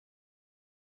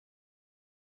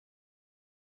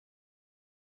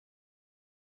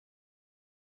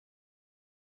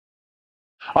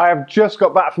I have just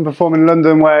got back from performing in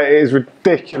London, where it is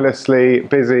ridiculously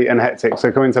busy and hectic,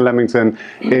 so coming to Leamington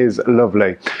is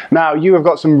lovely. Now, you have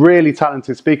got some really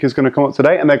talented speakers going to come up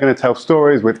today, and they're going to tell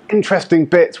stories with interesting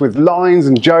bits, with lines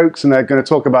and jokes, and they're going to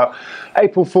talk about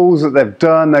April Fools that they've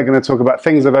done. They're going to talk about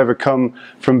things they've overcome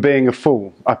from being a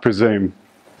fool, I presume.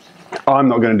 I'm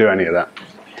not going to do any of that.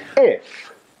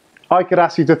 If I could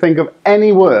ask you to think of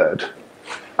any word,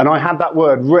 and I had that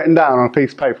word written down on a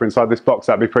piece of paper inside this box,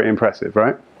 that'd be pretty impressive,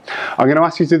 right? I'm going to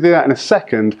ask you to do that in a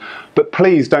second, but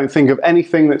please don't think of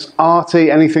anything that's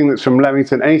arty, anything that's from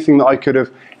Leamington, anything that I could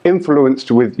have influenced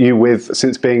you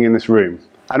since being in this room.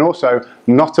 And also,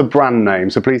 not a brand name,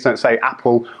 so please don't say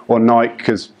Apple or Nike,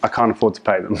 because I can't afford to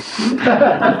pay them.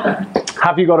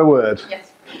 Have you got a word?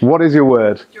 Yes. What is your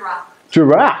word? Giraffe.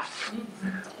 Giraffe.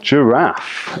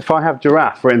 Giraffe. If I have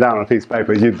giraffe written down on a piece of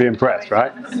paper, you'd be impressed,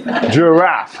 right?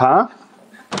 Giraffe, huh?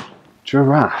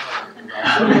 Giraffe.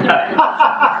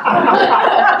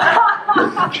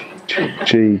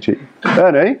 G.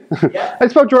 Ernie?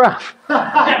 It's spelled giraffe.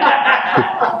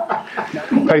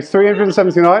 Page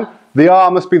 379. The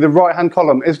R must be the right-hand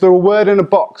column. Is there a word in a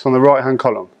box on the right-hand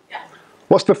column? Yes.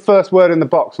 What's the first word in the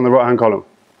box on the right-hand column?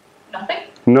 Nothing.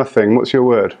 Nothing. What's your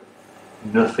word?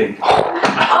 Nothing.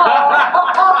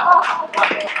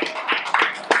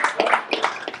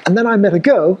 And then I met a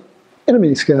girl in a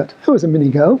miniskirt who was a mini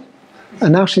girl,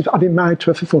 and now I've been married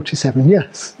to her for 47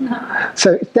 years.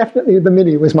 So definitely the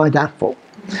mini was my downfall.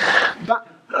 But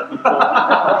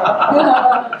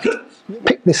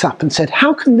picked this up and said,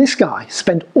 how can this guy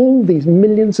spend all these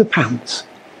millions of pounds?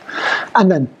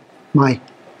 And then my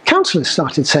counsellors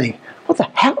started saying, what the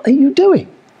hell are you doing?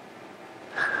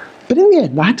 But in the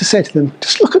end, I had to say to them,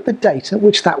 just look at the date at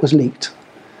which that was leaked.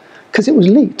 Because it was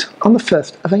leaked on the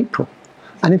 1st of April.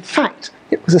 And in fact,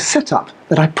 it was a setup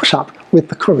that I put up with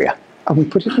the courier. And we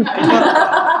put it in.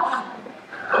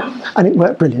 And it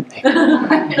worked brilliantly.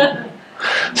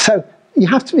 So you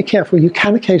have to be careful. You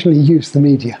can occasionally use the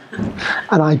media.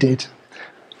 And I did,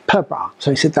 per bra. So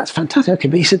he said, that's fantastic. Okay,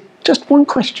 but he said, just one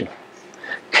question.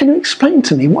 Can you explain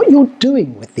to me what you're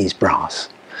doing with these bras?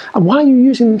 And why are you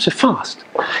using them so fast?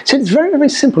 He said, it's very, very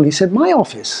simple. He said, my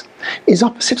office is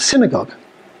opposite a synagogue.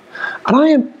 And I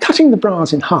am cutting the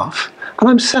bras in half, and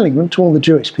I'm selling them to all the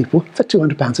Jewish people for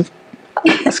 £200 of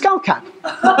a skull cap.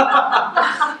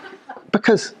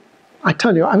 Because I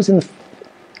tell you, I was in the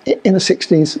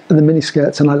 60s and the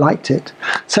miniskirts, and I liked it.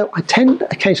 So I tend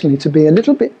occasionally to be a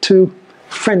little bit too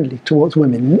friendly towards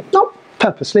women. Not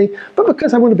purposely, but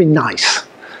because I want to be nice.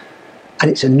 And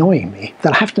it's annoying me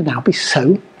that I have to now be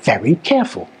so very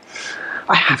careful.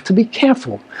 I have to be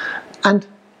careful. And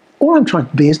all I'm trying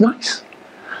to be is nice.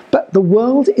 But the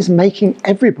world is making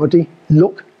everybody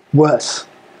look worse.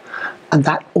 And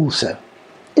that also,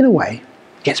 in a way,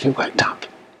 gets me worked up.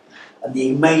 And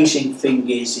the amazing thing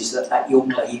is that that young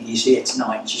lady is here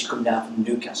tonight. She's come down from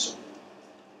Newcastle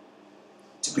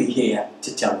to be here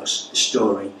to tell us the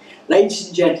story. Ladies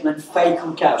and gentlemen, Faye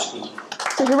Kankowski.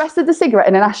 So he rested the cigarette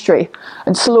in an ashtray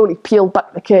and slowly peeled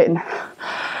back the curtain,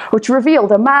 which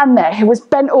revealed a man there who was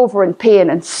bent over in pain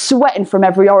and sweating from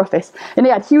every orifice, and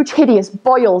he had huge hideous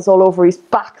boils all over his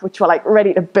back which were like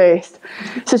ready to burst.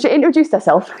 So she introduced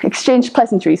herself, exchanged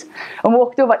pleasantries, and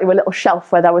walked over to a little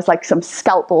shelf where there was like some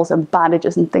scalpels and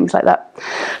bandages and things like that.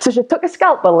 So she took a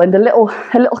scalpel and a little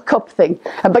cup thing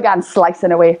and began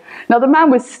slicing away. Now the man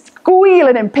was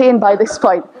squealing in pain by this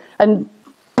point, and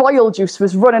boil juice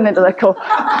was running into the cup.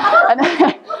 And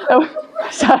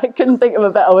so I couldn't think of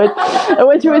a better word. And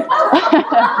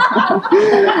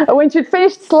when she'd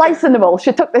finished slicing them all,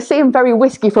 she took the same very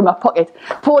whiskey from her pocket,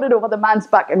 poured it over the man's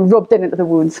back and rubbed it into the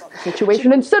wounds.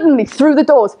 Situation. And suddenly, through the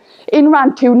doors, in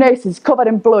ran two nurses covered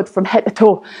in blood from head to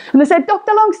toe. And they said,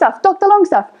 Dr.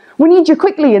 Longstaff, we need you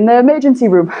quickly in the emergency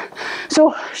room.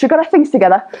 So she got her things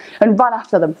together and ran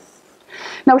after them.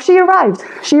 Now she arrived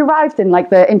in like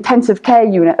the intensive care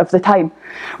unit of the time,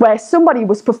 where somebody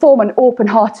was performing open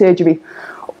heart surgery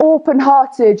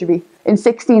in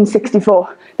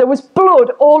 1664. There was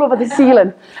blood all over the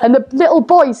ceiling, and the little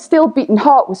boy's still beating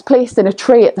heart was placed in a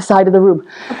tray at the side of the room.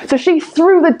 So she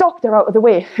threw the doctor out of the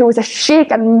way, who was a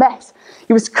shaken mess.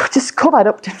 He was just covered.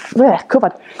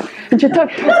 And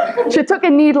she took a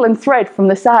needle and thread from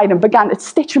the side and began to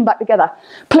stitch them back together,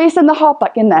 placing the heart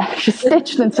back in there. She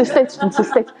stitched and she stitched and she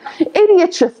stitched.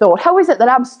 Idiot, she thought. How is it that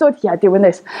I'm stood here doing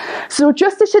this? So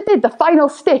just as she did the final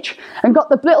stitch and got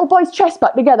the little boy's chest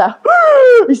back together,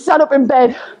 he sat up in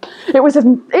bed. It was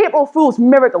an April Fool's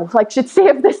miracle. Like she'd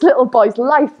saved this little boy's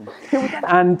life.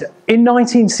 And in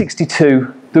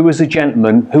 1962, there was a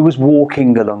gentleman who was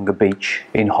walking along a beach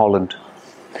in Holland.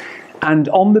 And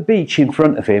on the beach in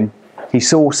front of him, he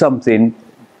saw something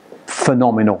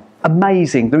phenomenal,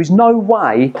 amazing. There is no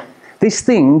way this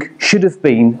thing should have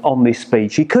been on this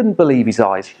speech. He couldn't believe his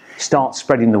eyes. Start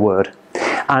spreading the word.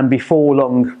 And before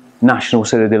long, national,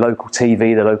 sort of the local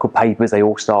TV, the local papers, they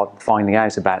all start finding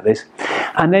out about this.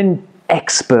 And then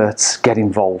experts get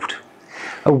involved.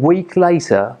 A week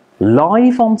later,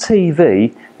 live on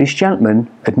TV, this gentleman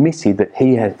admitted that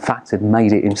he had, in fact, had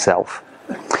made it himself.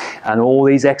 And all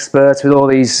these experts with all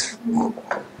these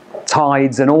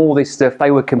tides and all this stuff,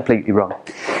 they were completely wrong.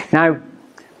 Now,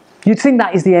 you'd think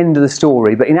that is the end of the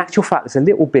story, but in actual fact, there's a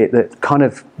little bit that kind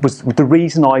of was the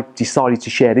reason I decided to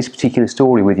share this particular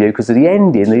story with you, because at the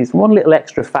ending, there's one little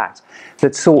extra fact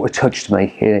that sort of touched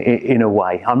me in a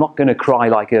way. I'm not going to cry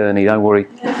like Ernie, don't worry.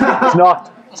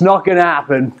 It's not going to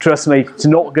happen, trust me, it's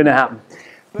not going to happen.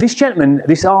 This gentleman,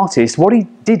 this artist, what he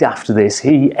did after this,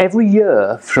 he every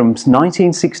year from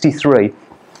 1963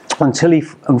 until he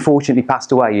unfortunately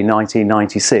passed away in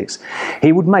 1996,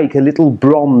 he would make a little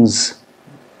bronze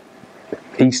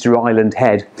Easter Island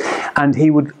head, and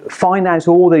he would find out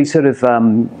all these sort of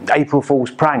April Fool's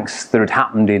pranks that had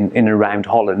happened in and around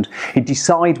Holland. He'd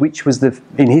decide which was,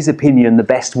 in his opinion, the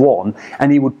best one,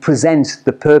 and he would present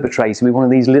the perpetrator with one of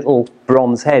these little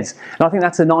bronze heads. And I think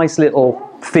that's a nice little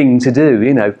thing to do,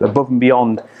 you know, above and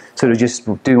beyond sort of just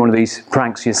doing one of these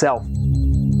pranks yourself.